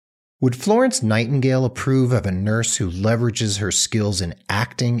Would Florence Nightingale approve of a nurse who leverages her skills in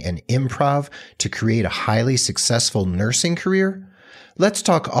acting and improv to create a highly successful nursing career? Let's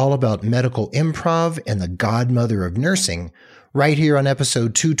talk all about medical improv and the godmother of nursing right here on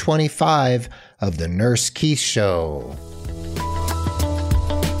episode 225 of The Nurse Keith Show.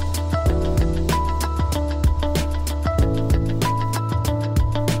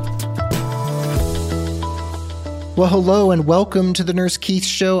 Well, hello and welcome to the Nurse Keith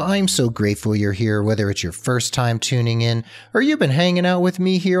Show. I'm so grateful you're here, whether it's your first time tuning in or you've been hanging out with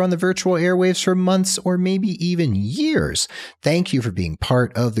me here on the virtual airwaves for months or maybe even years. Thank you for being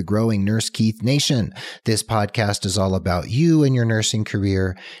part of the growing Nurse Keith Nation. This podcast is all about you and your nursing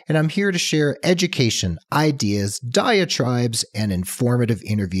career, and I'm here to share education, ideas, diatribes, and informative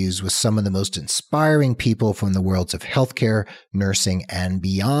interviews with some of the most inspiring people from the worlds of healthcare, nursing, and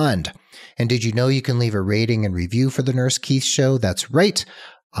beyond. And did you know you can leave a rating and review for the Nurse Keith Show? That's right,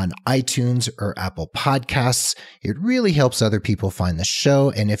 on iTunes or Apple Podcasts. It really helps other people find the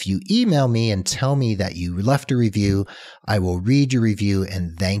show. And if you email me and tell me that you left a review, I will read your review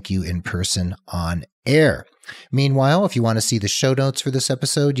and thank you in person on air. Meanwhile, if you want to see the show notes for this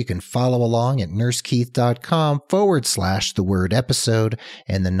episode, you can follow along at nursekeith.com/the word episode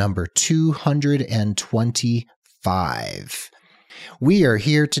and the number 225. We are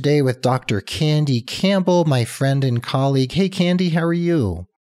here today with Dr. Candy Campbell, my friend and colleague. Hey, Candy, how are you?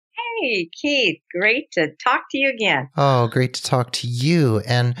 Hey, Keith. Great to talk to you again. Oh, great to talk to you.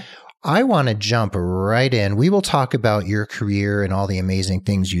 And I want to jump right in. We will talk about your career and all the amazing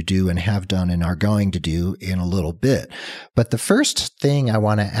things you do and have done and are going to do in a little bit. But the first thing I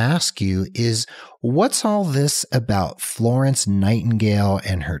want to ask you is, what's all this about Florence Nightingale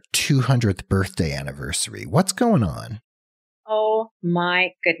and her 200th birthday anniversary? What's going on? Oh,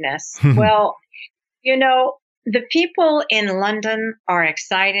 my goodness. Well, the people in London are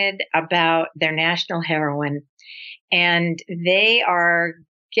excited about their national heroine, and they are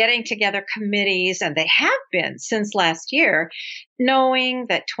getting together committees, and they have been since last year, knowing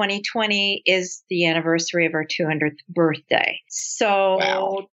that 2020 is the anniversary of her 200th birthday. So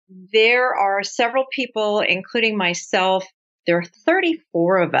wow. There are several people, including myself. There are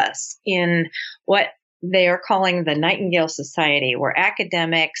 34 of us in what they are calling the Nightingale Society. We're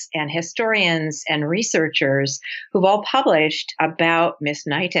academics and historians and researchers who've all published about Miss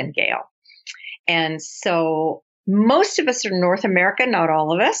Nightingale. And so most of us are North America, not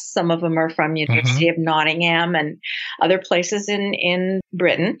all of us. Some of them are from University of Nottingham and other places in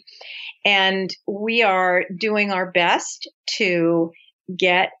Britain. And we are doing our best to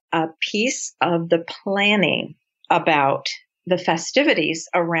get a piece of the planning about the festivities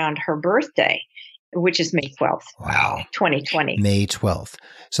around her birthday, which is May 12th. Wow. 2020. May 12th.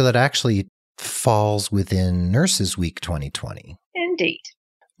 So that actually falls within Nurses Week 2020. Indeed.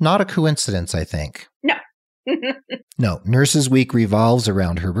 Not a coincidence, I think. No. No, Nurses Week revolves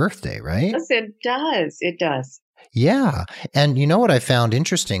around her birthday, right? Yes, it does. It does. Yeah. And you know what I found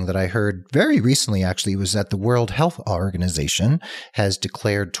interesting that I heard very recently, actually, was that the World Health Organization has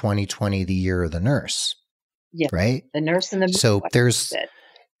declared 2020 the year of the nurse. Yeah. Right? The nurse and the midwife. So there's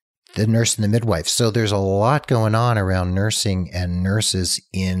the nurse and the midwife. So there's a lot going on around nursing and nurses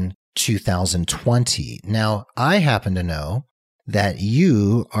in 2020. Now, I happen to know that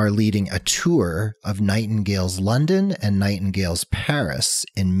you are leading a tour of Nightingale's London and Nightingale's Paris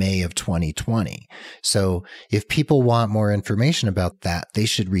in May of 2020. So if people want more information about that, they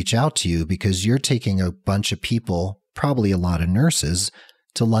should reach out to you because you're taking a bunch of people, probably a lot of nurses,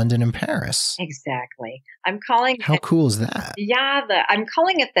 to London and Paris. Exactly. I'm calling How cool is that? Yeah, I'm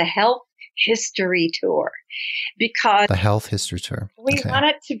calling it the Health History Tour because the Health History Tour. We want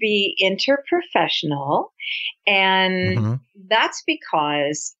it to be interprofessional. And that's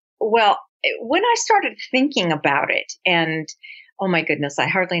because, well, when I started thinking about it, and oh my goodness, I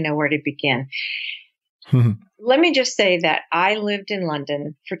hardly know where to begin. Let me just say that I lived in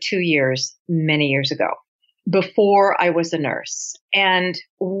London for 2 years, many years ago, before I was a nurse. And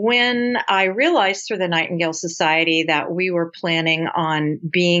when I realized through the Nightingale Society that we were planning on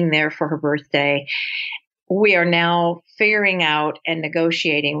being there for her birthday, we are now figuring out and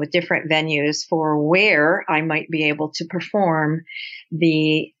negotiating with different venues for where I might be able to perform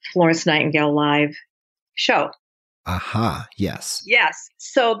the Florence Nightingale live show. Aha, yes. Yes.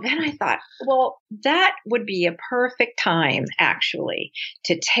 So then I thought, well, that would be a perfect time, actually,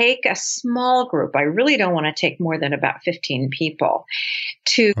 to take a small group. I really don't want to take more than about 15 people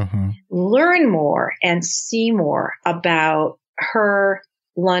to learn more and see more about her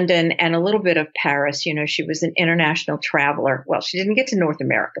London and a little bit of Paris. She was an international traveler. Well, she didn't get to North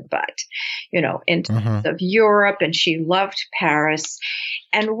America, but, in terms of Europe, and she loved Paris.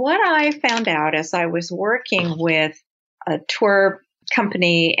 And what I found out as I was working with a tour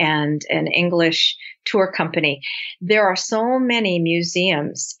company and an English tour company, there are so many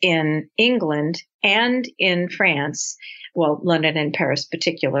museums in England and in France, well, London and Paris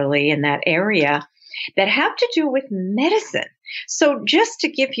particularly in that area, that have to do with medicine. So just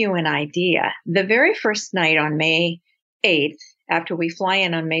to give you an idea, the very first night on May 8th, after we fly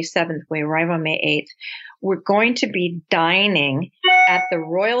in on May 7th, we arrive on May 8th, we're going to be dining at the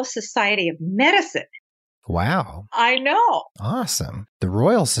Royal Society of Medicine. Wow. I know. Awesome. The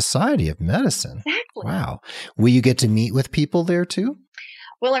Royal Society of Medicine. Exactly. Wow. Will you get to meet with people there too?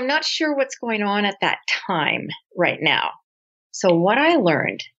 Well, I'm not sure what's going on at that time right now. So what I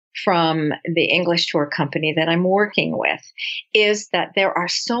learned from the English tour company that I'm working with is that there are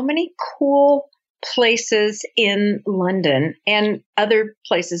so many cool places in London and other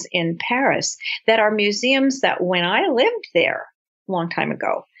places in Paris that are museums that when I lived there a long time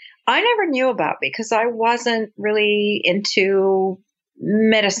ago, I never knew about because I wasn't really into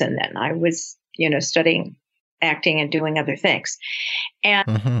medicine then. I was, studying acting and doing other things.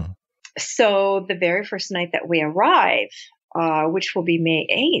 And so the very first night that we arrive, which will be May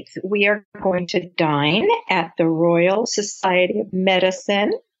 8th, we are going to dine at the Royal Society of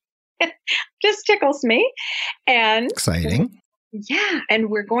Medicine. Just tickles me. And exciting. Yeah. And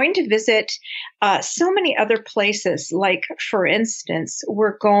we're going to visit so many other places. Like, for instance,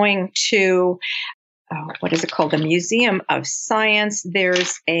 we're going to, what is it called? The Museum of Science.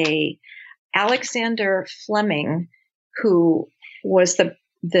 There's a Alexander Fleming, who was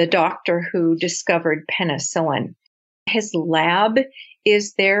the doctor who discovered penicillin. His lab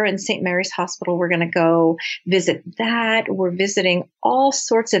is there in St. Mary's Hospital. We're going to go visit that. We're visiting all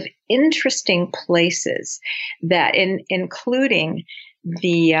sorts of interesting places that, including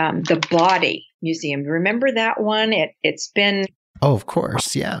the Body Museum. Remember that one? It's been. Oh, of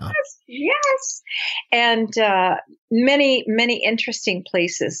course. Yeah. Yes. And many, many interesting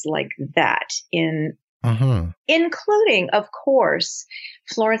places like that including, of course,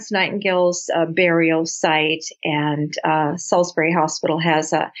 Florence Nightingale's burial site, and Salisbury Hospital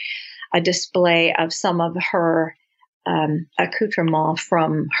has a display of some of her accoutrements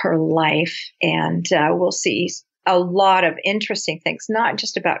from her life. And we'll see a lot of interesting things, not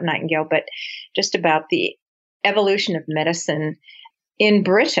just about Nightingale, but just about the evolution of medicine in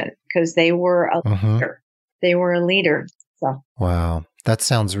Britain, because they were a leader. They were a leader. So. Wow. That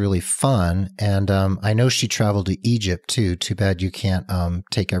sounds really fun. And I know she traveled to Egypt too. Too bad you can't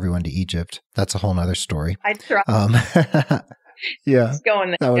take everyone to Egypt. That's a whole nother story. I'd try. Yeah, going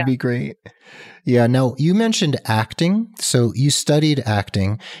there. That would be great. Yeah. Now, you mentioned acting. So you studied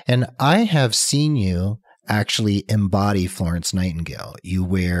acting, and I have seen you actually embody Florence Nightingale. You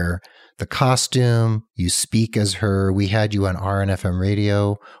wear the costume, you speak as her. We had you on RNFM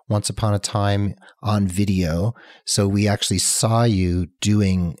radio once upon a time on video. So we actually saw you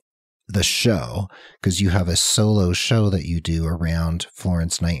doing the show, because you have a solo show that you do around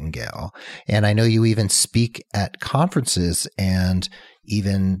Florence Nightingale. And I know you even speak at conferences and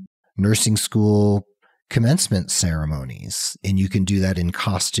even nursing school commencement ceremonies. And you can do that in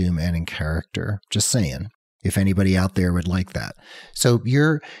costume and in character. Just saying, if anybody out there would like that. So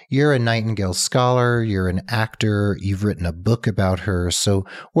you're a Nightingale scholar, you're an actor, you've written a book about her. So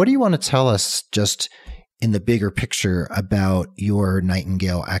what do you want to tell us just in the bigger picture about your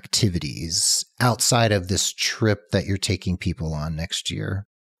Nightingale activities outside of this trip that you're taking people on next year?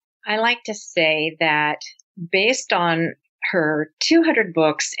 I like to say that based on her 200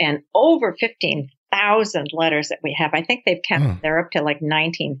 books and over 15,000 letters that we have, I think they've counted, they're up to like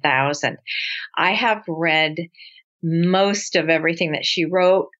 19,000. I have read most of everything that she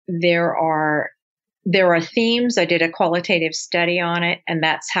wrote. There are themes. I did a qualitative study on it, and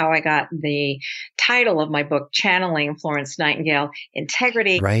that's how I got the title of my book, Channeling Florence Nightingale,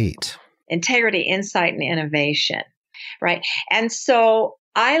 Integrity, right. Integrity, Insight, and Innovation. Right. And so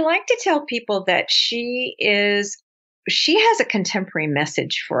I like to tell people that she has a contemporary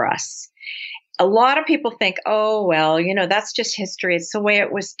message for us. A lot of people think, oh, well, that's just history. It's the way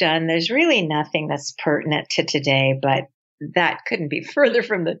it was done. There's really nothing that's pertinent to today, but that couldn't be further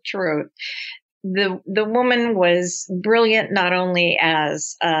from the truth. The woman was brilliant, not only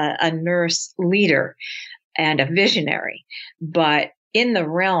as a nurse leader and a visionary, but in the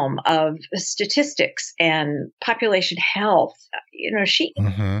realm of statistics and population health. She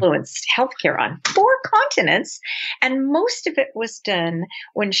influenced healthcare on 4 continents, and most of it was done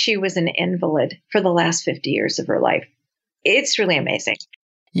when she was an invalid for the last 50 years of her life. It's really amazing.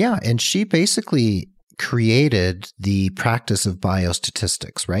 Yeah. And she basically created the practice of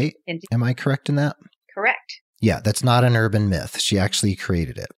biostatistics, right? Indeed. Am I correct in that? Correct. Yeah, that's not an urban myth. She actually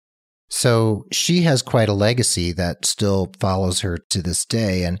created it. So she has quite a legacy that still follows her to this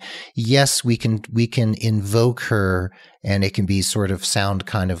day. And yes, we can invoke her, and it can be sort of sound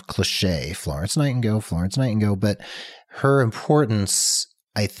kind of cliche, Florence Nightingale, but her importance,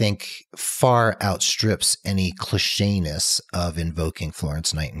 I think, far outstrips any clichéness of invoking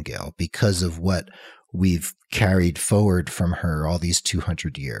Florence Nightingale because of what we've carried forward from her all these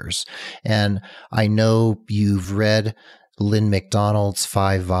 200 years. And I know you've read Lynn McDonald's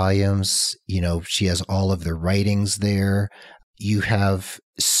 5 volumes. She has all of the writings there. You have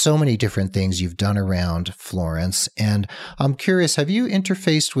so many different things you've done around Florence. And I'm curious, have you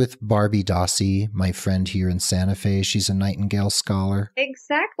interfaced with Barbie Dossi, my friend here in Santa Fe? She's a Nightingale scholar.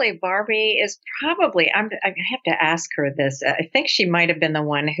 Exactly. Barbie is probably, I have to ask her this. I think she might have been the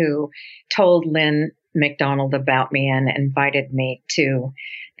one who told Lynn McDonald about me and invited me to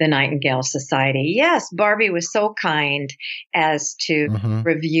the Nightingale Society. Yes, Barbie was so kind as to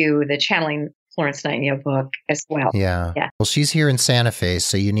review the Channeling Florence Nightingale book as well. Yeah. Well, she's here in Santa Fe,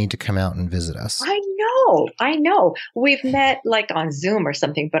 so you need to come out and visit us. I know. We've met like on Zoom or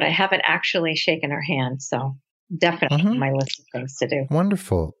something, but I haven't actually shaken her hand. So definitely on my list of things to do.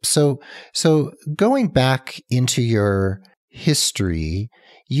 Wonderful. So going back into your history,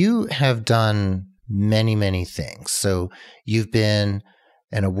 you have done many, many things. So you've been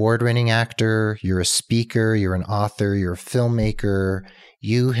an award-winning actor, you're a speaker, you're an author, you're a filmmaker.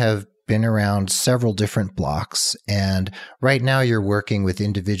 You have been around several different blocks, and right now you're working with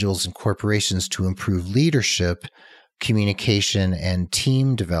individuals and corporations to improve leadership, communication, and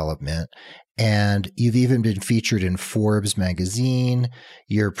team development. And you've even been featured in Forbes magazine.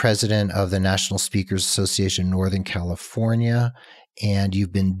 You're president of the National Speakers Association Northern California, and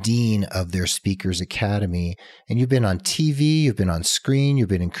you've been dean of their Speakers Academy. And you've been on TV, you've been on screen, you've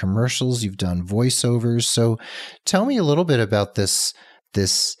been in commercials, you've done voiceovers. So tell me a little bit about this.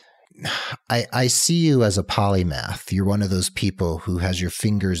 I see you as a polymath. You're one of those people who has your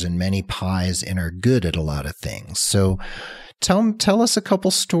fingers in many pies and are good at a lot of things. So tell us a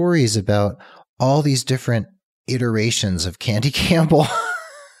couple stories about all these different iterations of Candy Campbell.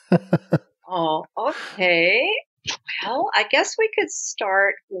 Oh, okay. Well, I guess we could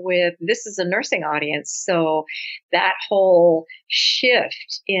start with, this is a nursing audience, so that whole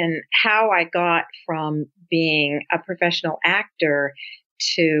shift in how I got from being a professional actor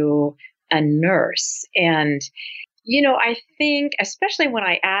to a nurse. And, I think, especially when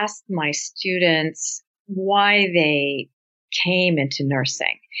I asked my students why they came into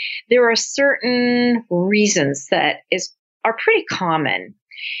nursing, there are certain reasons that are pretty common.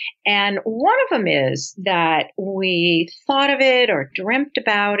 And one of them is that we thought of it or dreamt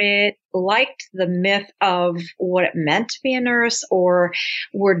about it, liked the myth of what it meant to be a nurse, or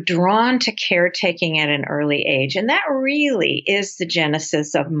were drawn to caretaking at an early age. And that really is the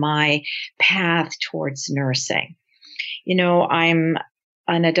genesis of my path towards nursing. I'm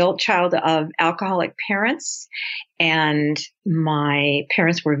an adult child of alcoholic parents, and my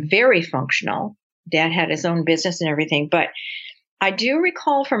parents were very functional. Dad had his own business and everything, but I do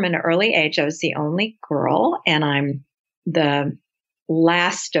recall from an early age, I was the only girl, and I'm the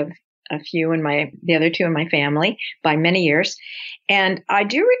last of a few the other two in my family by many years. And I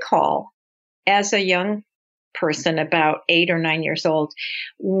do recall as a young person, about 8 or 9 years old,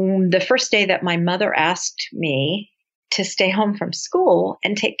 the first day that my mother asked me to stay home from school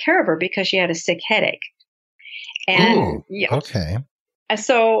and take care of her because she had a sick headache. And okay.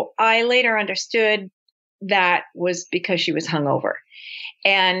 So I later understood that was because she was hungover.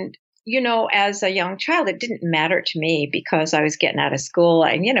 And, as a young child, it didn't matter to me because I was getting out of school.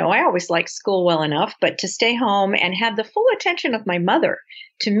 And, I always liked school well enough, but to stay home and have the full attention of my mother,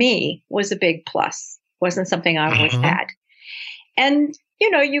 to me, was a big plus. Wasn't something I always had. And,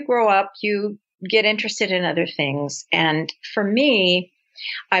 you grow up, you get interested in other things. And for me,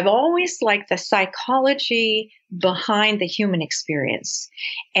 I've always liked the psychology behind the human experience.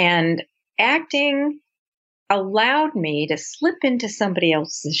 And acting allowed me to slip into somebody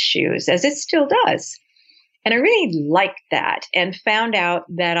else's shoes, as it still does. And I really liked that and found out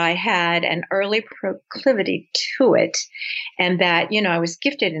that I had an early proclivity to it and that, I was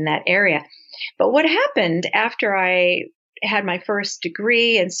gifted in that area. But what happened after I had my first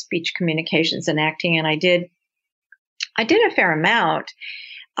degree in speech communications and acting, and I did a fair amount,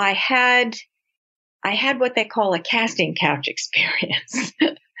 I had what they call a casting couch experience.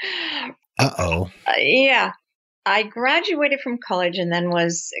 Uh-oh. Yeah. I graduated from college and then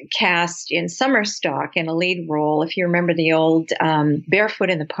was cast in summer stock in a lead role. If you remember the old Barefoot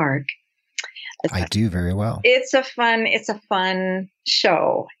in the Park. I do very well. It's a fun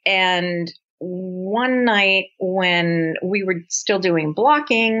show. And one night when we were still doing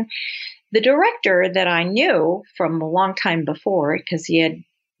blocking, the director that I knew from a long time before, because he had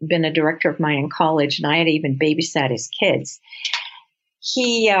been a director of mine in college and I had even babysat his kids,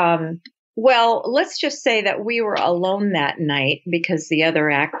 well, let's just say that we were alone that night because the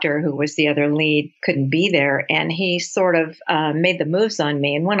other actor who was the other lead couldn't be there. And he sort of made the moves on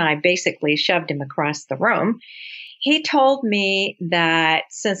me. And when I basically shoved him across the room, he told me that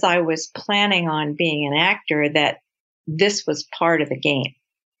since I was planning on being an actor, that this was part of the game.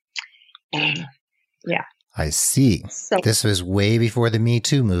 Yeah. I see. So, this was way before the Me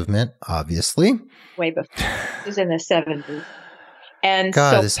Too movement, obviously. Way before. It was in the 70s. And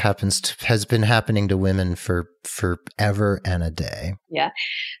God, this has been happening to women for forever and a day. Yeah.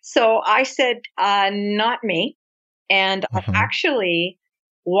 So I said, not me. And I actually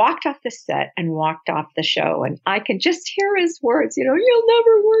walked off the set and walked off the show. And I can just hear his words, you'll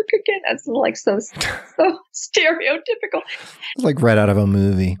never work again. That's like so stereotypical. It's like right out of a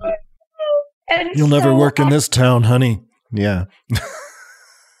movie. And you'll never work in this town, honey. Yeah.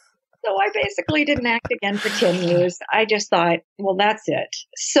 So I basically didn't act again for 10 years. I just thought, well, that's it.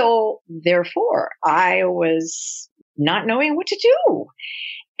 So therefore, I was not knowing what to do.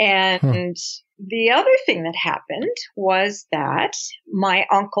 And the other thing that happened was that my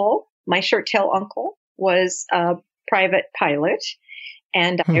uncle, my shirt tail uncle, was a private pilot.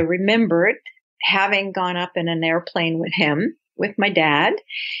 And I remembered having gone up in an airplane with him, with my dad.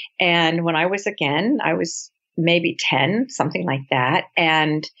 And when I was maybe 10, something like that.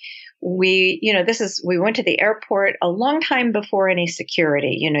 And we went to the airport a long time before any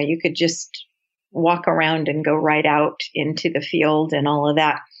security. You could just walk around and go right out into the field and all of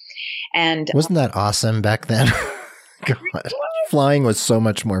that. And wasn't that awesome back then? God, flying was so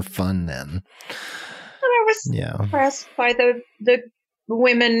much more fun then. And I was impressed by the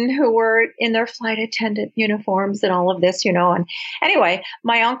women who were in their flight attendant uniforms and all of this, And anyway,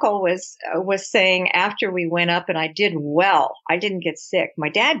 my uncle was saying after we went up and I did well, I didn't get sick. My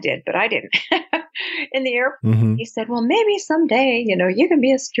dad did, but I didn't. In the airport, he said, well, maybe someday, you can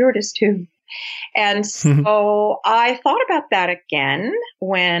be a stewardess too. And so I thought about that again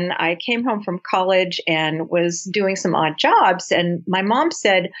when I came home from college and was doing some odd jobs. And my mom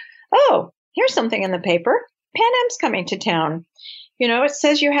said, oh, here's something in the paper. Pan Am's coming to town. It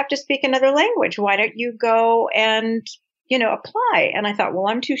says you have to speak another language. Why don't you go and, apply? And I thought, well,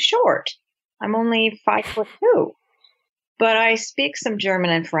 I'm too short. I'm only 5'2", but I speak some German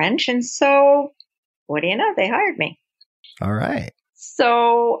and French. And so what do you know? They hired me. All right.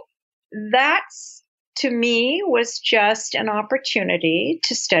 So that's, to me, was just an opportunity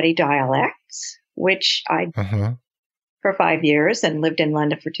to study dialects, which I did for 5 years and lived in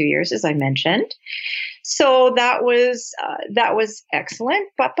London for 2 years, as I mentioned. So that was excellent.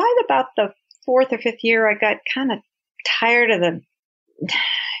 But by about the fourth or fifth year, I got kind of tired of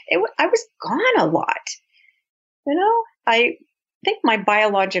I was gone a lot. I think my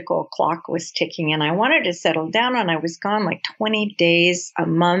biological clock was ticking and I wanted to settle down, and I was gone like 20 days a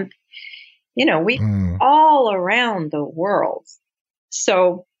month. We all around the world.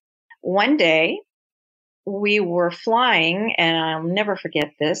 So one day we were flying, and I'll never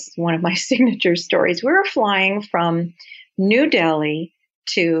forget this, one of my signature stories. We were flying from New Delhi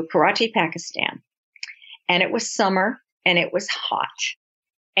to Karachi, Pakistan. And it was summer and it was hot.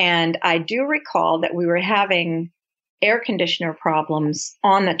 And I do recall that we were having air conditioner problems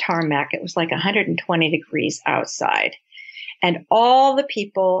on the tarmac. It was like 120 degrees outside. And all the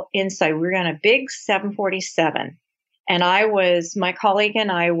people inside, we were on a big 747. And my colleague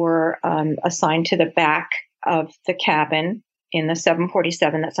and I were assigned to the back of the cabin in the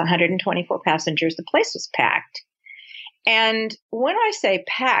 747. That's 124 passengers. The place was packed. And when I say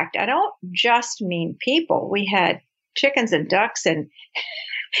packed, I don't just mean people. We had chickens and ducks and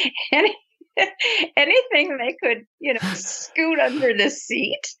anything they could, scoot under the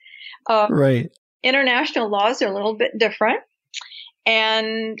seat. Right. International laws are a little bit different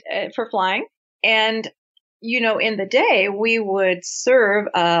and for flying. And in the day, we would serve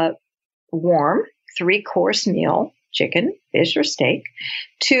a warm 3-course meal, chicken, fish, or steak,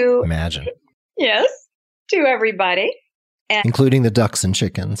 to imagine. Yes, to everybody. And, including the ducks and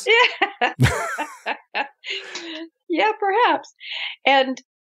chickens. Yeah. Yeah, perhaps. And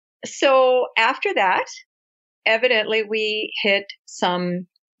so after that, evidently we hit some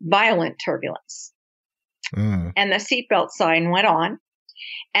violent turbulence. And the seatbelt sign went on.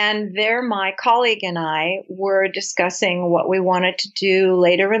 And there, my colleague and I were discussing what we wanted to do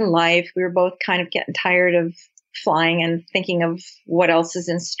later in life. We were both kind of getting tired of flying and thinking of what else is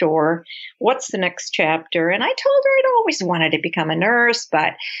in store. What's the next chapter? And I told her I'd always wanted to become a nurse,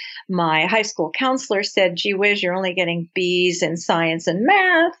 but my high school counselor said, gee whiz, you're only getting B's in science and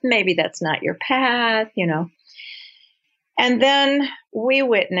math. Maybe that's not your path, you know. And then we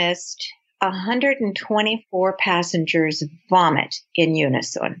witnessed 124 passengers vomit in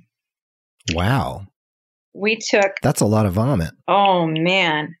unison. Wow. That's a lot of vomit. Oh,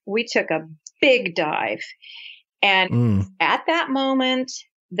 man. We took a big dive. And at that moment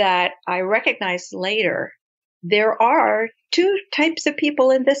that I recognized later, there are two types of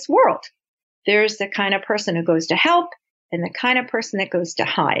people in this world. There's the kind of person who goes to help and the kind of person that goes to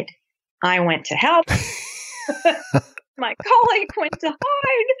hide. I went to help. My colleague went to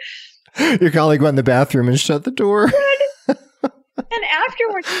hide. Your colleague went in the bathroom and shut the door. And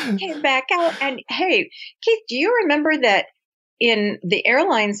afterwards, he came back out. And hey, Keith, do you remember that in the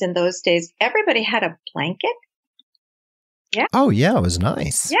airlines in those days, everybody had a blanket? Yeah. Oh, yeah. It was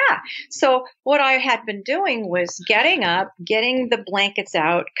nice. Yeah. So what I had been doing was getting up, getting the blankets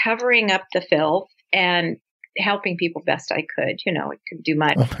out, covering up the filth, and helping people best I could. You know, I could do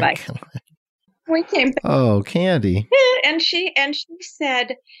much. But we came back. Oh, Candy. And she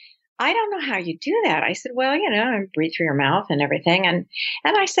said, I don't know how you do that. I said, well, you know, breathe through your mouth and everything. And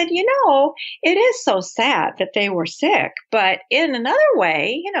I said, you know, it is so sad that they were sick. But in another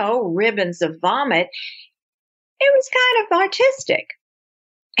way, you know, ribbons of vomit, it was kind of artistic.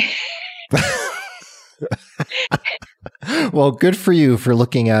 Well, good for you for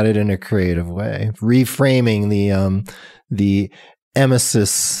looking at it in a creative way, reframing the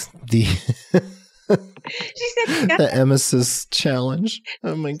emesis, She said, the emesis challenge.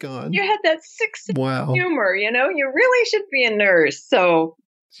 Oh my God! You had that sick humor. You know, you really should be a nurse. So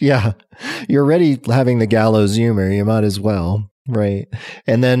yeah, you're already having the gallows humor. You might as well. Right.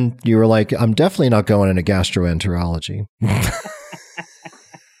 And then you were like, I'm definitely not going into gastroenterology.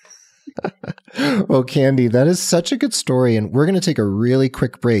 Well, Candy, that is such a good story. And we're going to take a really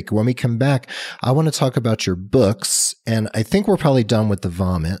quick break. When we come back, I want to talk about your books. And I think we're probably done with the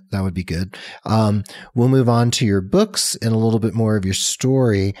vomit. That would be good. We'll move on to your books and a little bit more of your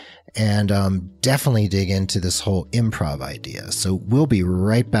story and definitely dig into this whole improv idea. So we'll be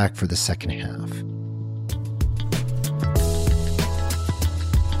right back for the second half.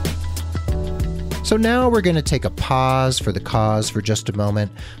 So now we're going to take a pause for the cause for just a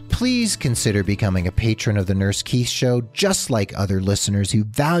moment. Please consider becoming a patron of the Nurse Keith Show, just like other listeners who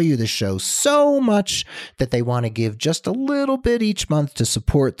value the show so much that they want to give just a little bit each month to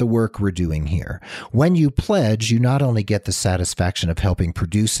support the work we're doing here. When you pledge, you not only get the satisfaction of helping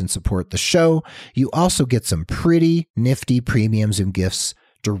produce and support the show, you also get some pretty nifty premiums and gifts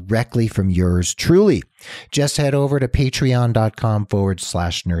directly from yours truly. Just head over to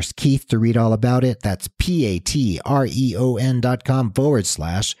patreon.com/Nurse Keith to read all about it. That's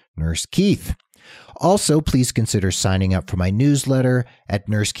patreon.com/Nurse Keith. Also, please consider signing up for my newsletter at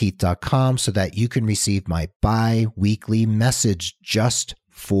nursekeith.com so that you can receive my bi-weekly message just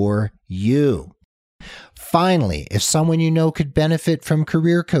for you. Finally, if someone you know could benefit from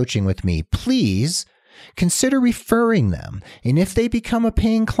career coaching with me, please consider referring them. And if they become a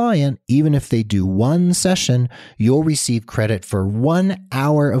paying client, even if they do one session, you'll receive credit for 1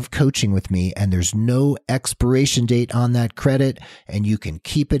 hour of coaching with me. And there's no expiration date on that credit. And you can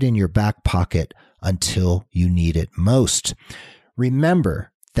keep it in your back pocket until you need it most.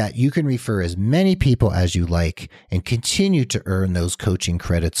 Remember that you can refer as many people as you like and continue to earn those coaching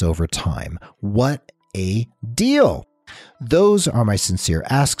credits over time. What a deal! Those are my sincere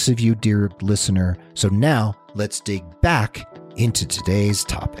asks of you, dear listener. So now let's dig back into today's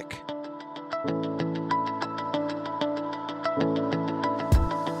topic.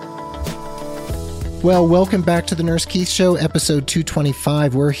 Well, welcome back to the Nurse Keith Show, episode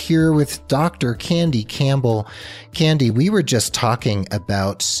 225. We're here with Dr. Candy Campbell. Candy, we were just talking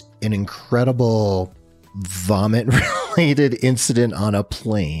about an incredible vomit-related incident on a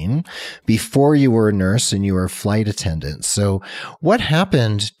plane before you were a nurse and you were a flight attendant. So what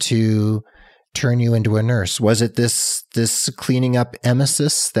happened to turn you into a nurse? Was it this cleaning up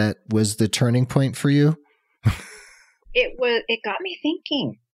emesis that was the turning point for you? It got me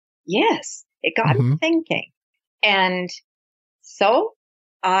thinking. Yes, it got me thinking. And so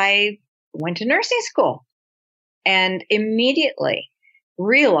I went to nursing school and immediately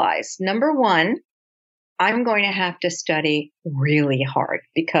realized, number one, I'm going to have to study really hard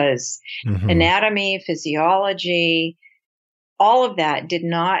because anatomy, physiology, all of that did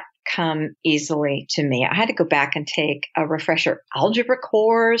not come easily to me. I had to go back and take a refresher algebra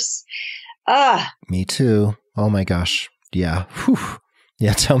course. Me too. Oh my gosh. Yeah. Whew.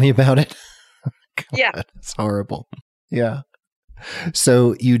 Yeah. Tell me about it. God, yeah. It's horrible. Yeah.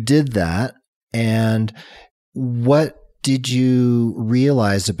 So you did that. And what did you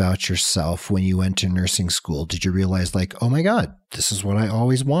realize about yourself when you went to nursing school? Did you realize like, oh my God, this is what I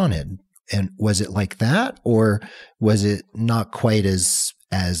always wanted? And was it like that? Or was it not quite as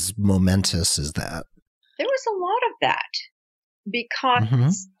momentous as that? There was a lot of that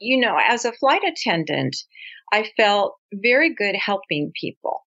because, as a flight attendant, I felt very good helping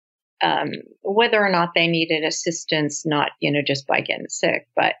people, whether or not they needed assistance, not, just by getting sick,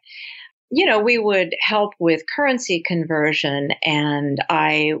 but we would help with currency conversion, and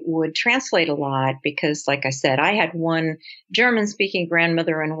I would translate a lot because, like I said, I had one German-speaking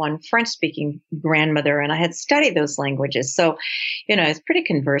grandmother and one French-speaking grandmother, and I had studied those languages. So, I was pretty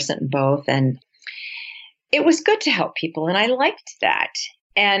conversant in both, and it was good to help people, and I liked that.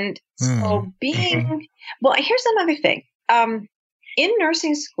 And so well, here's another thing. In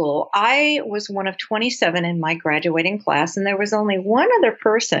nursing school, I was one of 27 in my graduating class, and there was only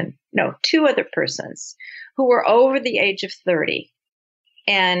two other persons who were over the age of 30.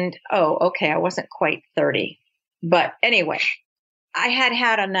 And, I wasn't quite 30. But anyway, I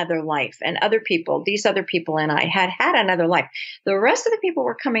had another life, and these other people and I had another life. The rest of the people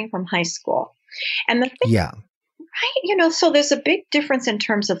were coming from high school. And the thing, right, so there's a big difference in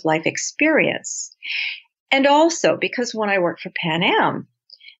terms of life experience. And also because when I worked for Pan Am,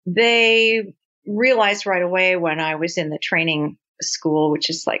 they realized right away when I was in the training school, which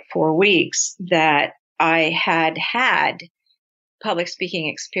is like 4 weeks, that I had public speaking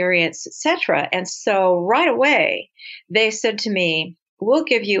experience, etc. And so right away, they said to me, we'll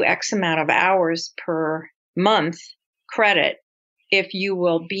give you X amount of hours per month credit if you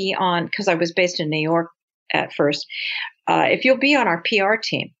will be on, because I was based in New York at first, if you'll be on our PR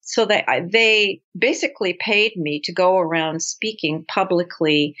team. So they basically paid me to go around speaking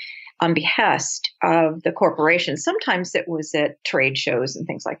publicly on behest of the corporation. Sometimes it was at trade shows and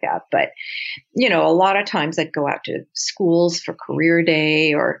things like that. But, a lot of times I'd go out to schools for career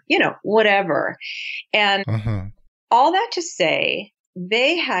day or, whatever. And all that to say,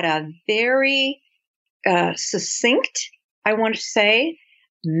 they had a very succinct, I want to say,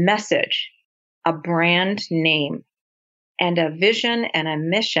 message, a brand name, and a vision and a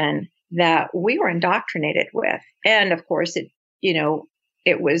mission that we were indoctrinated with. And of course,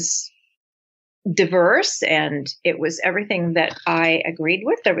 it was diverse, and it was everything that I agreed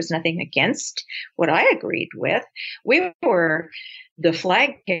with. There was nothing against what I agreed with. We were the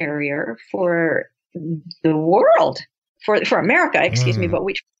flag carrier for the world, for America, excuse me, but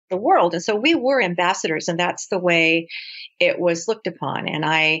the world. And so we were ambassadors, and that's the way it was looked upon. And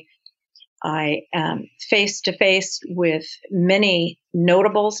I face to face with many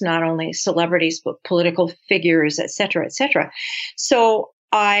notables, not only celebrities, but political figures, et cetera, et cetera. So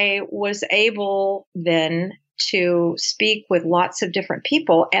I was able then to speak with lots of different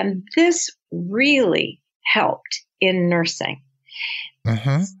people, and this really helped in nursing.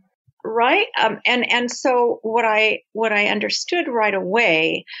 Right. And so what I understood right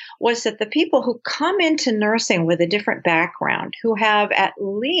away was that the people who come into nursing with a different background, who have at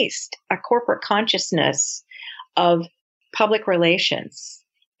least a corporate consciousness of public relations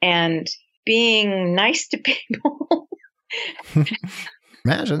and being nice to people.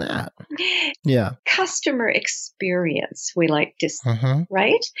 Imagine that. Yeah. Customer experience, we like to say,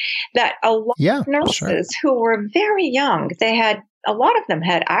 right? That a lot of nurses who were very young, a lot of them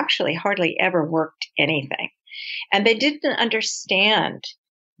had actually hardly ever worked anything. And they didn't understand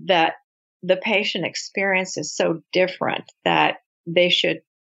that the patient experience is so different that they should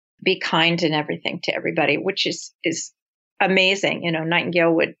be kind and everything to everybody, which is amazing.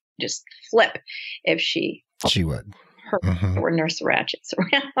 Nightingale would just flip if she would. Her were nurse ratchets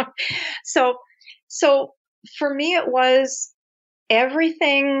around. So for me, it was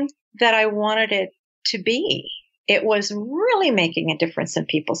everything that I wanted it to be. It was really making a difference in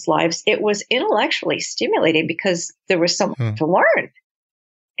people's lives. It was intellectually stimulating because there was so much to learn.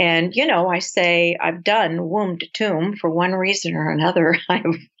 And, I say I've done womb to tomb for one reason or another. I've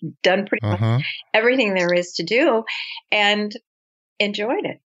done pretty much everything there is to do and enjoyed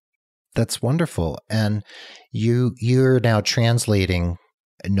it. That's wonderful. And you're now translating,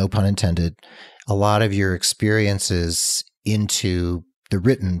 no pun intended, a lot of your experiences into the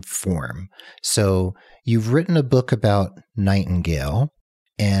written form. So you've written a book about Nightingale,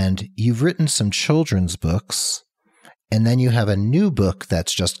 and you've written some children's books, and then you have a new book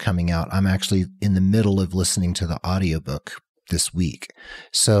that's just coming out. I'm actually in the middle of listening to the audiobook this week.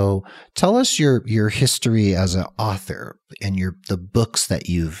 So tell us your history as an author and the books that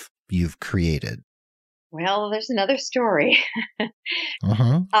you've created. Well, there's another story.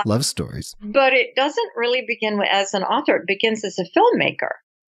 Love stories. But it doesn't really begin as an author. It begins as a filmmaker,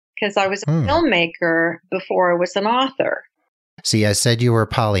 because I was a filmmaker before I was an author. See, I said you were a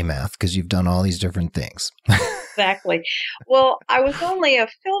polymath because you've done all these different things. Exactly. Well, I was only a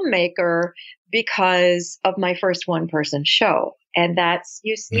filmmaker because of my first one-person show. And that's,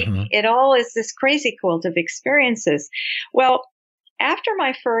 you see, it all is this crazy quilt of experiences. Well, after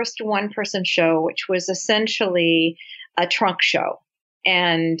my first one-person show, which was essentially a trunk show,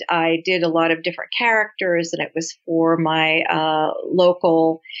 and I did a lot of different characters, and it was for my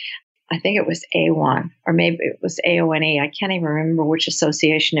local, I think it was A1, or maybe it was AONE. I can't even remember which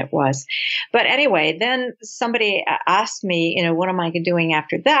association it was. But anyway, then somebody asked me, what am I doing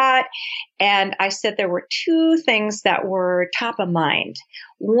after that? And I said there were two things that were top of mind.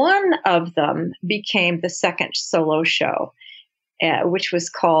 One of them became the second solo show, which was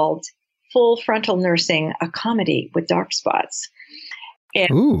called Full Frontal Nursing, a comedy with dark spots. And,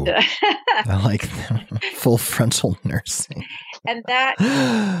 ooh, I like that. Full frontal nursing. And that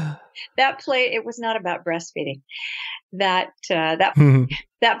played, it was not about breastfeeding. That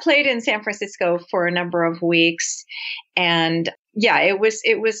played in San Francisco for a number of weeks. And yeah, it was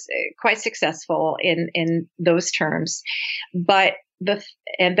quite successful in those terms. But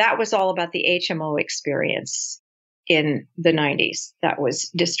and that was all about the HMO experience in the 90s. That was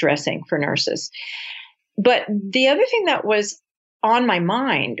distressing for nurses. But the other thing that was on my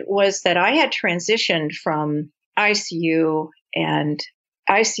mind was that I had transitioned from ICU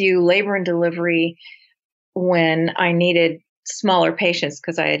labor and delivery when I needed smaller patients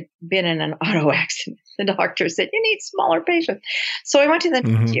because I had been in an auto accident. The doctor said, you need smaller patients. So I went to the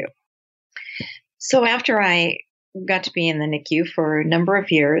NICU. So after I got to be in the NICU for a number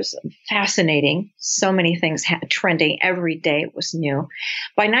of years, fascinating, so many things trending every day. It was new.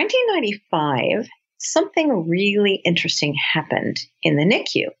 By 1995, something really interesting happened in the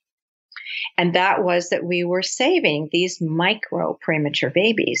NICU. And that was that we were saving these micro premature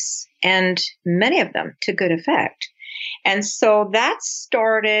babies, and many of them to good effect. And so that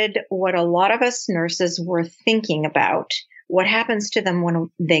started what a lot of us nurses were thinking about, what happens to them when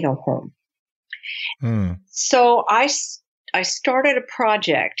they go home. So I started a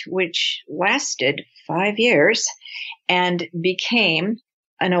project which lasted 5 years and became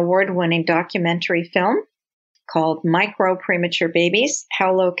an award-winning documentary film called Micro Premature Babies,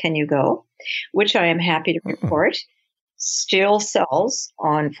 How Low Can You Go?, which I am happy to report still sells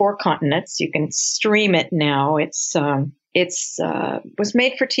on 4 continents. You can stream it now. It's was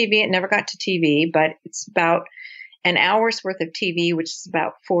made for TV. It never got to TV, but it's about an hour's worth of TV, which is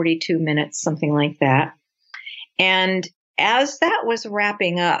about 42 minutes, something like that. And as that was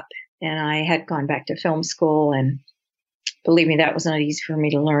wrapping up, and I had gone back to film school, and believe me, that was not easy for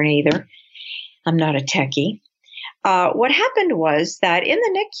me to learn either. I'm not a techie. What happened was that in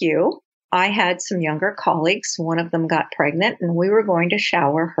the NICU, I had some younger colleagues. One of them got pregnant, and we were going to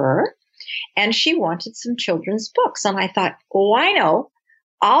shower her, and she wanted some children's books. And I thought, oh, I know.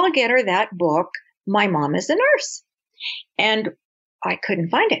 I'll get her that book, My Mom is a Nurse. And I couldn't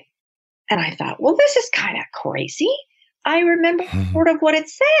find it. And I thought, well, this is kind of crazy. I remember sort of what it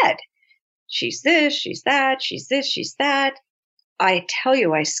said. She's this, she's that, she's this, she's that. I tell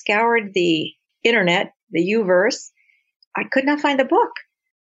you, I scoured the internet, the Uverse. I could not find the book.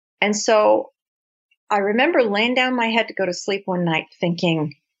 And so I remember laying down my head to go to sleep one night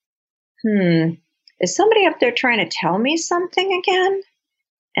thinking, is somebody up there trying to tell me something again?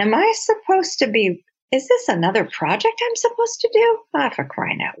 Am I supposed to be, is this another project I'm supposed to do? For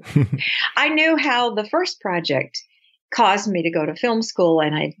crying out. I knew how the first project caused me to go to film school,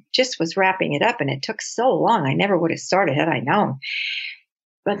 and I just was wrapping it up, and it took so long. I never would have started had I known.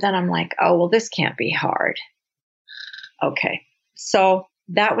 But then I'm like, oh, well, this can't be hard. Okay. So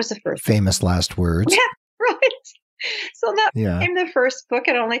that was the first. Famous last words. Yeah, right. So that became the first book.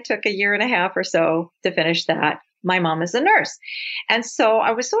 It only took 1.5 years or so to finish that. My Mom is a Nurse. And so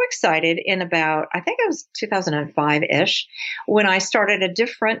I was so excited in about, I think it was 2005-ish, when I started a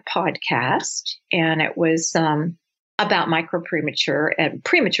different podcast, and it was about premature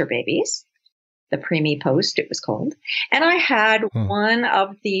babies. The Preemie Post, it was called. And I had one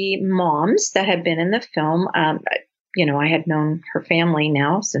of the moms that had been in the film. I had known her family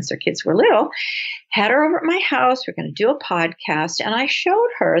now since their kids were little, had her over at my house. We're going to do a podcast. And I showed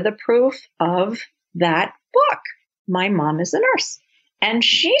her the proof of that book, My Mom is a Nurse. And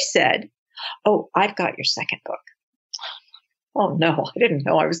she said, oh, I've got your second book. Oh, no, I didn't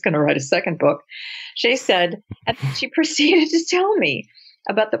know I was going to write a second book. She said, and she proceeded to tell me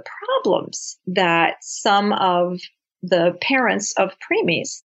about the problems that some of the parents of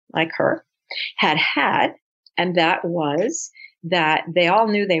preemies like her had. And that was that they all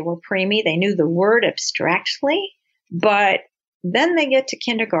knew they were preemie. They knew the word abstractly, but then they get to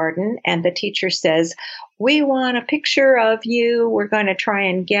kindergarten and the teacher says, we want a picture of you. We're going to try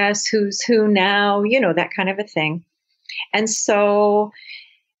and guess who's who now, that kind of a thing. And so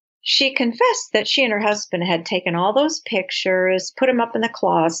she confessed that she and her husband had taken all those pictures, put them up in the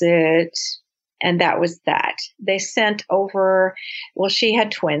closet, and that was that. They sent over, well, she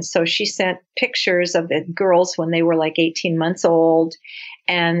had twins, so she sent pictures of the girls when they were like 18 months old,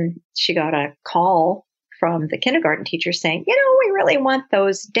 and she got a call from the kindergarten teacher saying, we really want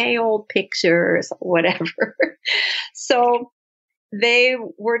those day-old pictures, whatever. So they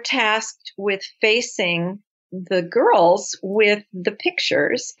were tasked with facing the girls with the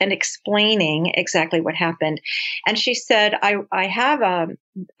pictures and explaining exactly what happened. And she said, I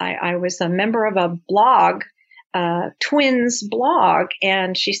was a member of a blog, twins blog.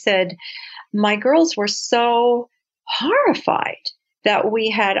 And she said, my girls were so horrified that we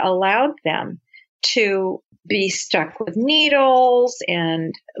had allowed them to be stuck with needles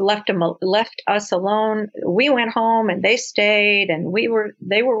and left us alone. We went home and they stayed, and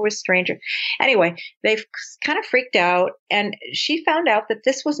they were with strangers. Anyway, they kind of freaked out, and she found out that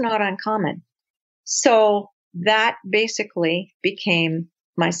this was not uncommon. So that basically became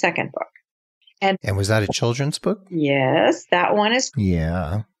my second book. And was that a children's book? Yes, that one is.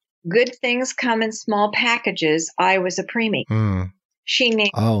 Yeah. Good Things Come in Small Packages. I Was a Preemie. She named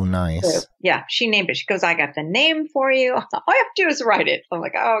Oh, nice. it. Yeah, she named it. She goes, I got the name for you. All you have to do is write it. I'm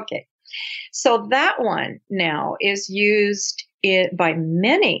like, oh, okay. So that one now is used by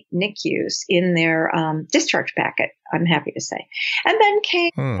many NICUs in their discharge packet, I'm happy to say. And then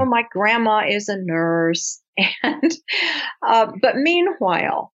came, my grandma is a nurse. And but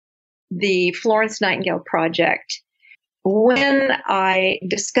meanwhile, the Florence Nightingale Project, when I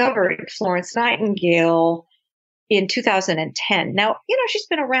discovered Florence Nightingale in 2010. Now, she's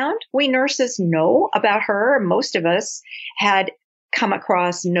been around. We nurses know about her. Most of us had come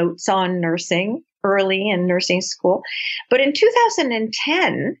across notes on nursing early in nursing school. But in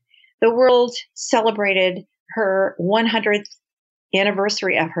 2010, the world celebrated her 100th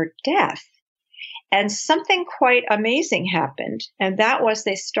anniversary of her death. And something quite amazing happened. And that was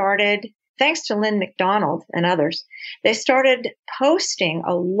they started, thanks to Lynn McDonald and others, they started posting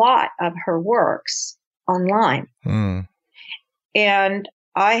a lot of her works online. And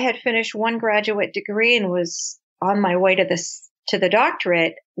I had finished one graduate degree and was on my way to the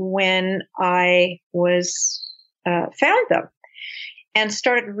doctorate when I found them and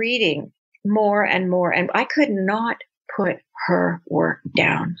started reading more and more. And I could not put her work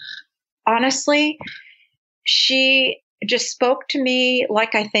down. Honestly, she just spoke to me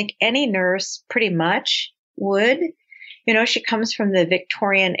like I think any nurse pretty much would. She comes from the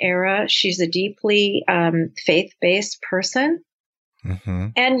Victorian era. She's a deeply faith-based person.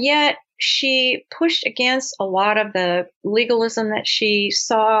 And yet she pushed against a lot of the legalism that she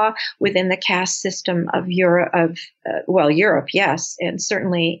saw within the caste system of Europe, Europe, yes, and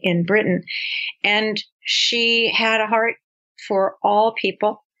certainly in Britain. And she had a heart for all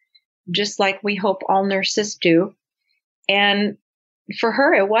people, just like we hope all nurses do. And for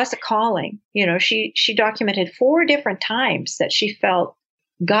her, it was a calling. She documented 4 different times that she felt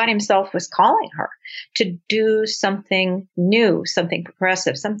God himself was calling her to do something new, something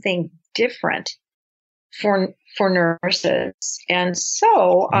progressive, something different for nurses. And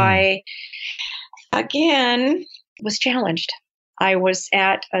so I, again, was challenged. I was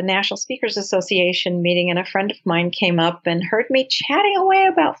at a National Speakers Association meeting, and a friend of mine came up and heard me chatting away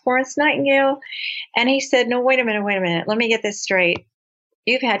about Florence Nightingale. And he said, no, wait a minute. Let me get this straight.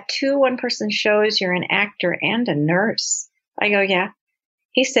 You've had 2 one-person shows. You're an actor and a nurse. I go, yeah.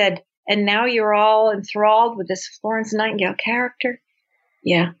 He said, and now you're all enthralled with this Florence Nightingale character?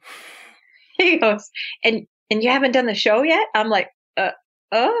 Yeah. He goes, and you haven't done the show yet? I'm like,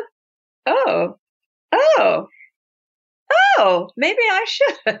 maybe I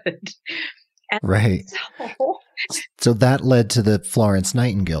should. Right. So that led to the Florence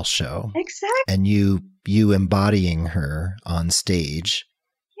Nightingale show. Exactly. And you embodying her on stage.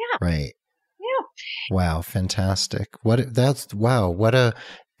 Yeah. Right. Yeah. Wow, fantastic. What a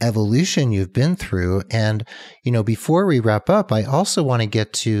evolution you've been through. And, before we wrap up, I also want to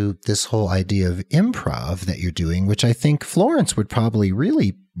get to this whole idea of improv that you're doing, which I think Florence would probably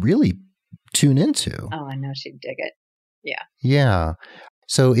really, really tune into. Oh, I know she'd dig it. Yeah. Yeah.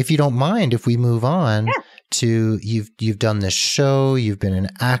 So if you don't mind, if we move on you've done this show, you've been an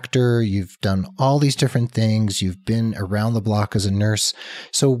actor, you've done all these different things, you've been around the block as a nurse.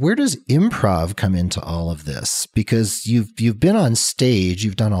 So where does improv come into all of this? Because you've been on stage,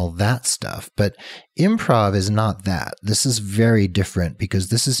 you've done all that stuff, but improv is not that. This is very different because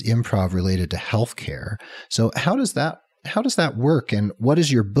this is improv related to healthcare. So how does that work, and what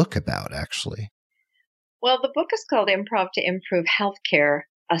is your book about, actually? Well, the book is called Improv to Improve Healthcare,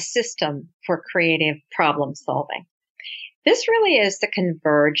 a System for Creative Problem Solving. This really is the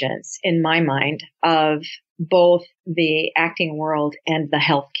convergence, in my mind, of both the acting world and the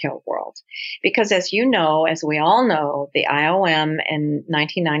healthcare world. Because as you know, as we all know, the IOM in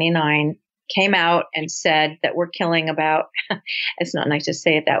 1999 came out and said that we're killing about, it's not nice to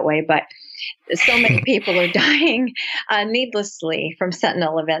say it that way, but so many people are dying needlessly from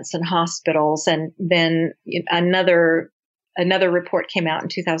sentinel events in hospitals. And then another report came out in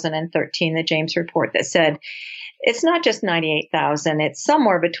 2013, the James report, that said it's not just 98,000, it's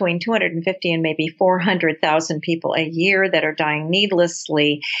somewhere between 250 and maybe 400,000 people a year that are dying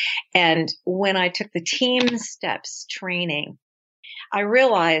needlessly. And when I took the team steps training, I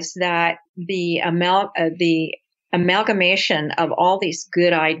realized that the amalgamation of all these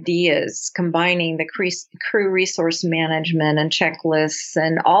good ideas, combining the crew resource management and checklists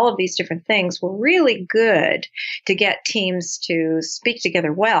and all of these different things, were really good to get teams to speak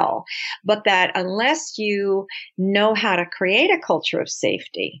together well. But that unless you know how to create a culture of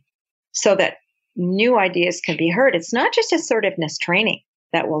safety so that new ideas can be heard, it's not just assertiveness training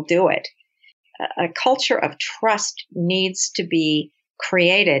that will do it. A culture of trust needs to be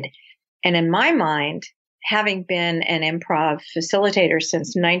created. And in my mind, having been an improv facilitator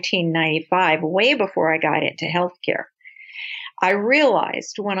since 1995, way before I got into healthcare, I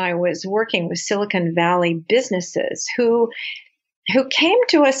realized when I was working with Silicon Valley businesses who came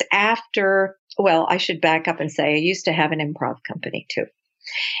to us after, well, I should back up and say I used to have an improv company too.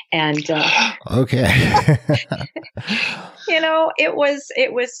 And okay. it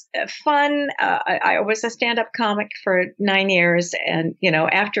was fun. I was a stand-up comic for 9 years, and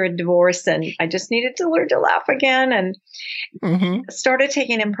after a divorce, and I just needed to learn to laugh again, and started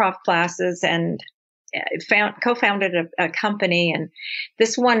taking improv classes, and co-founded a company. And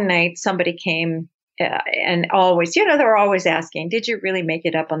this one night, somebody came, and always, they're always asking, "Did you really make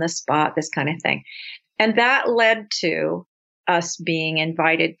it up on the spot?" This kind of thing, and that led to us being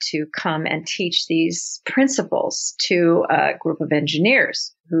invited to come and teach these principles to a group of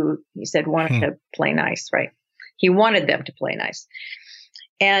engineers who he said wanted to play nice, right? He wanted them to play nice.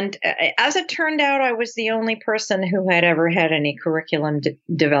 And as it turned out, I was the only person who had ever had any curriculum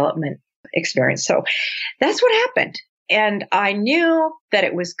development experience. So that's what happened. And I knew that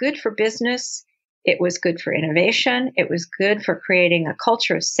it was good for business. It was good for innovation. It was good for creating a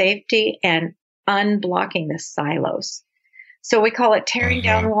culture of safety and unblocking the silos. So we call it tearing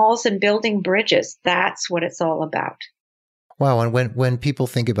down walls and building bridges. That's what it's all about. Wow. And when people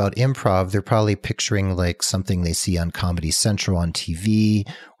think about improv, they're probably picturing like something they see on Comedy Central on TV,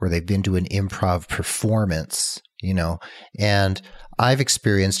 or they've been to an improv performance, and I've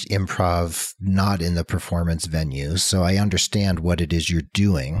experienced improv not in the performance venue, so I understand what it is you're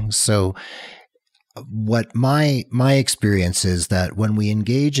doing. So what my experience is that when we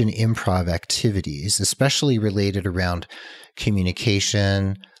engage in improv activities, especially related around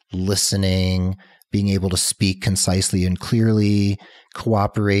communication, listening, being able to speak concisely and clearly,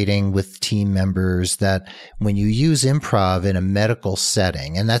 cooperating with team members, that when you use improv in a medical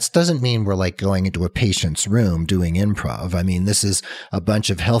setting, and that doesn't mean we're like going into a patient's room doing improv. I mean, this is a bunch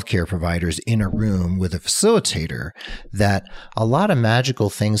of healthcare providers in a room with a facilitator, that a lot of magical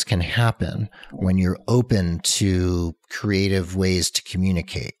things can happen when you're open to creative ways to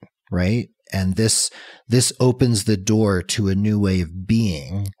communicate, right? And this opens the door to a new way of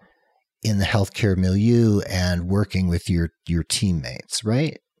being in the healthcare milieu and working with your teammates,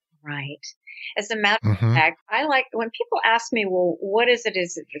 right? Right. As a matter of fact, I like when people ask me, well, what is it?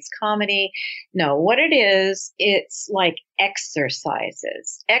 Is it it's comedy? No, what it is, it's like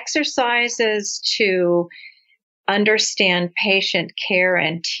exercises to understand patient care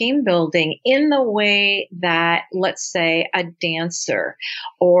and team building in the way that, let's say, a dancer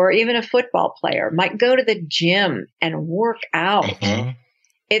or even a football player might go to the gym and work out.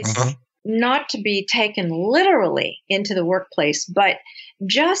 It's not to be taken literally into the workplace, but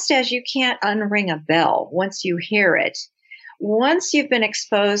just as you can't unring a bell once you hear it, once you've been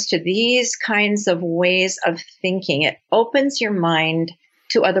exposed to these kinds of ways of thinking, it opens your mind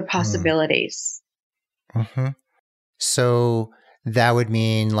to other possibilities. So that would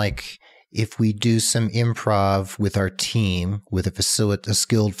mean like if we do some improv with our team, with a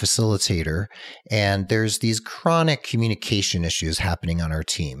skilled facilitator, and there's these chronic communication issues happening on our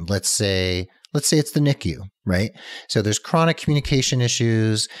team. Let's say it's the NICU, right? So there's chronic communication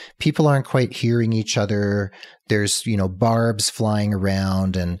issues. People aren't quite hearing each other. There's, barbs flying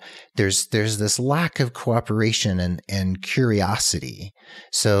around, and there's this lack of cooperation and curiosity.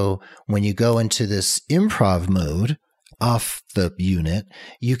 So when you go into this improv mode off the unit,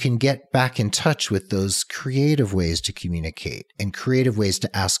 you can get back in touch with those creative ways to communicate and creative ways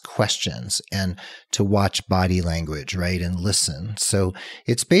to ask questions and to watch body language, right? And listen. So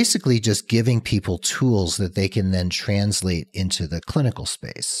it's basically just giving people tools that they can then translate into the clinical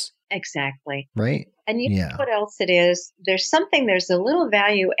space. Exactly. Right? And you know what else it is? There's a little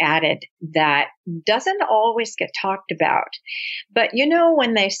value added that doesn't always get talked about. But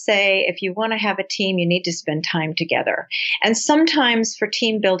when they say, if you want to have a team, you need to spend time together. And sometimes for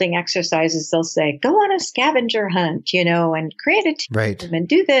team building exercises, they'll say, go on a scavenger hunt, and create a team and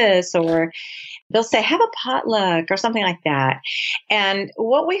do this. Or they'll say, have a potluck or something like that. And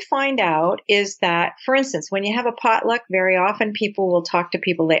what we find out is that, for instance, when you have a potluck, very often people will talk to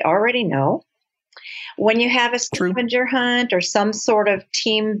people they already know. When you have a scavenger hunt or some sort of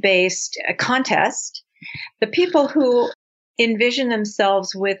team-based contest, the people who envision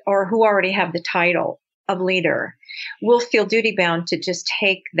themselves with or who already have the title of leader will feel duty-bound to just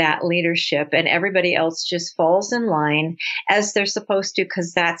take that leadership, and everybody else just falls in line as they're supposed to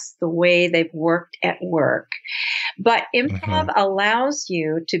because that's the way they've worked at work. But improv allows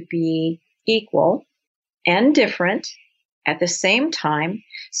you to be equal and different at the same time,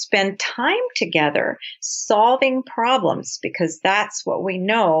 spend time together solving problems, because that's what we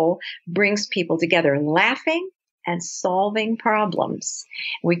know brings people together, laughing and solving problems.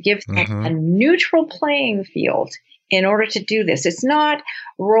 We give them a neutral playing field in order to do this. It's not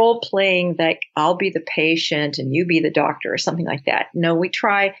role playing like I'll be the patient and you be the doctor or something like that. No, we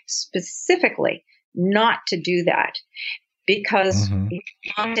try specifically not to do that because we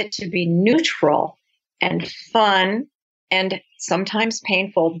want it to be neutral and fun and sometimes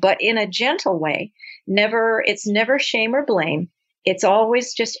painful, but in a gentle way. It's never shame or blame. It's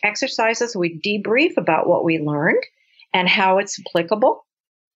always just exercises. We debrief about what we learned and how it's applicable.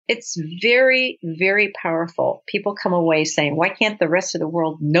 It's very, very powerful. People come away saying, why can't the rest of the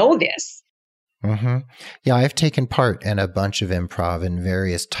world know this? Yeah, I've taken part in a bunch of improv in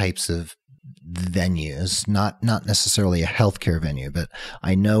various types of venues, not necessarily a healthcare venue, but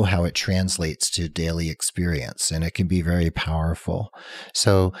I know how it translates to daily experience, and it can be very powerful.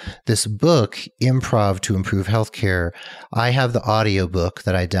 So this book, Improv to Improve Healthcare, I have the audiobook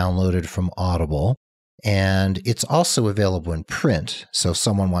that I downloaded from Audible, and it's also available in print. So if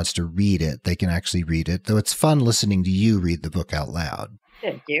someone wants to read it, they can actually read it, though it's fun listening to you read the book out loud.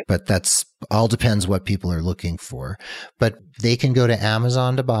 Thank you. But that's all depends what people are looking for. But they can go to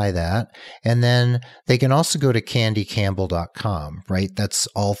Amazon to buy that. And then they can also go to candycampbell.com, right? That's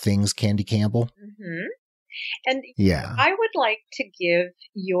all things Candy Campbell. And I would like to give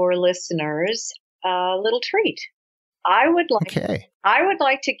your listeners a little treat. I would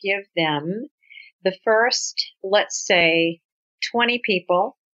like to give them the first, let's say, 20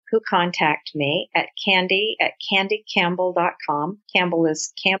 people who contact me at candycampbell.com. Campbell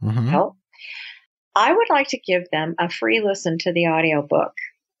is Campbell. I would like to give them a free listen to the audiobook.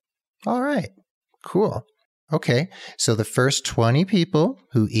 All right. Cool. Okay. So the first 20 people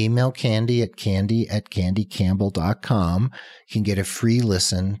who email Candy at candycampbell.com can get a free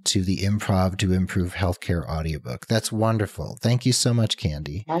listen to the Improv to Improve Healthcare audiobook. That's wonderful. Thank you so much,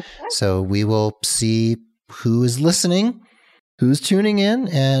 Candy. Okay. So we will see who is listening, who's tuning in,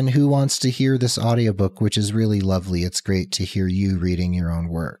 and who wants to hear this audiobook, which is really lovely. It's great to hear you reading your own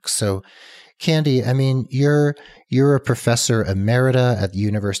work. So, Candy, I mean, you're a professor emerita at the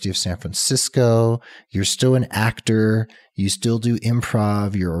University of San Francisco. You're still an actor. You still do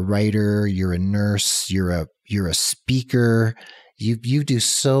improv. You're a writer. You're a nurse. You're a speaker. You do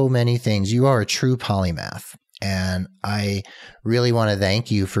so many things. You are a true polymath. And I really want to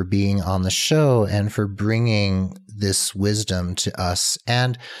thank you for being on the show and for bringing this wisdom to us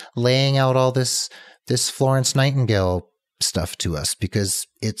and laying out all this Florence Nightingale stuff to us, because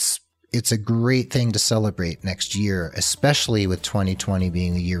it's a great thing to celebrate next year, especially with 2020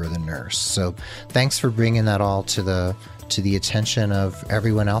 being the year of the nurse. So thanks for bringing that all to the attention of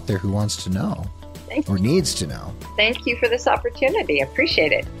everyone out there who wants to know or needs to know. Thank you for this opportunity. I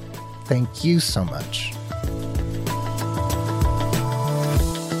appreciate it. Thank you so much.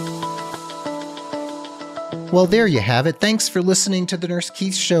 Well, there you have it. Thanks for listening to The Nurse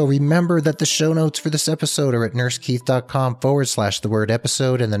Keith Show. Remember that the show notes for this episode are at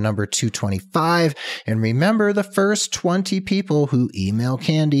nursekeith.com/episode and the number 225. And remember, the first 20 people who email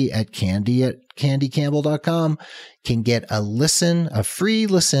Candy at candycampbell.com can get a free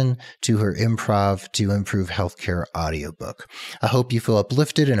listen to her Improv to Improve Healthcare audiobook. I hope you feel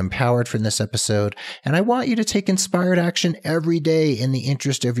uplifted and empowered from this episode, and I want you to take inspired action every day in the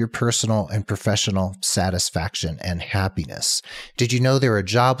interest of your personal and professional satisfaction and happiness. Did you know there are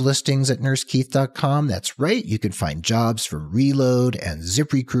job listings at nursekeith.com? That's right. You can find jobs from Reload and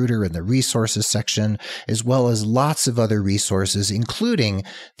ZipRecruiter in the resources section, as well as lots of other resources, including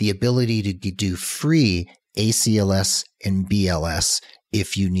the ability to do free ACLS and BLS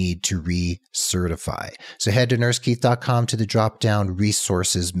if you need to recertify. So head to nursekeith.com to the drop-down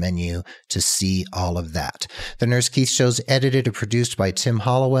resources menu to see all of that. The Nurse Keith Show is edited and produced by Tim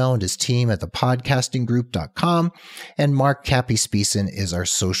Hollowell and his team at thepodcastinggroup.com, and Mark Cappy-Speason is our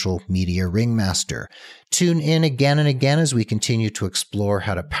social media ringmaster. Tune in again and again as we continue to explore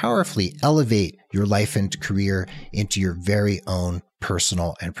how to powerfully elevate your life and career into your very own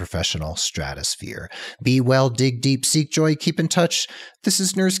personal and professional stratosphere. Be well, dig deep, seek joy, keep in touch. This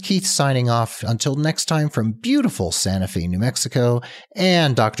is Nurse Keith signing off. Until next time from beautiful Santa Fe, New Mexico,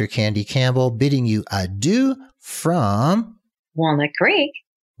 and Dr. Candy Campbell bidding you adieu from Walnut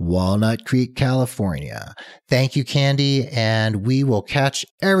Creek, California. Thank you, Candy, and we will catch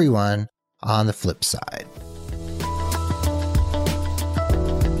everyone on the flip side.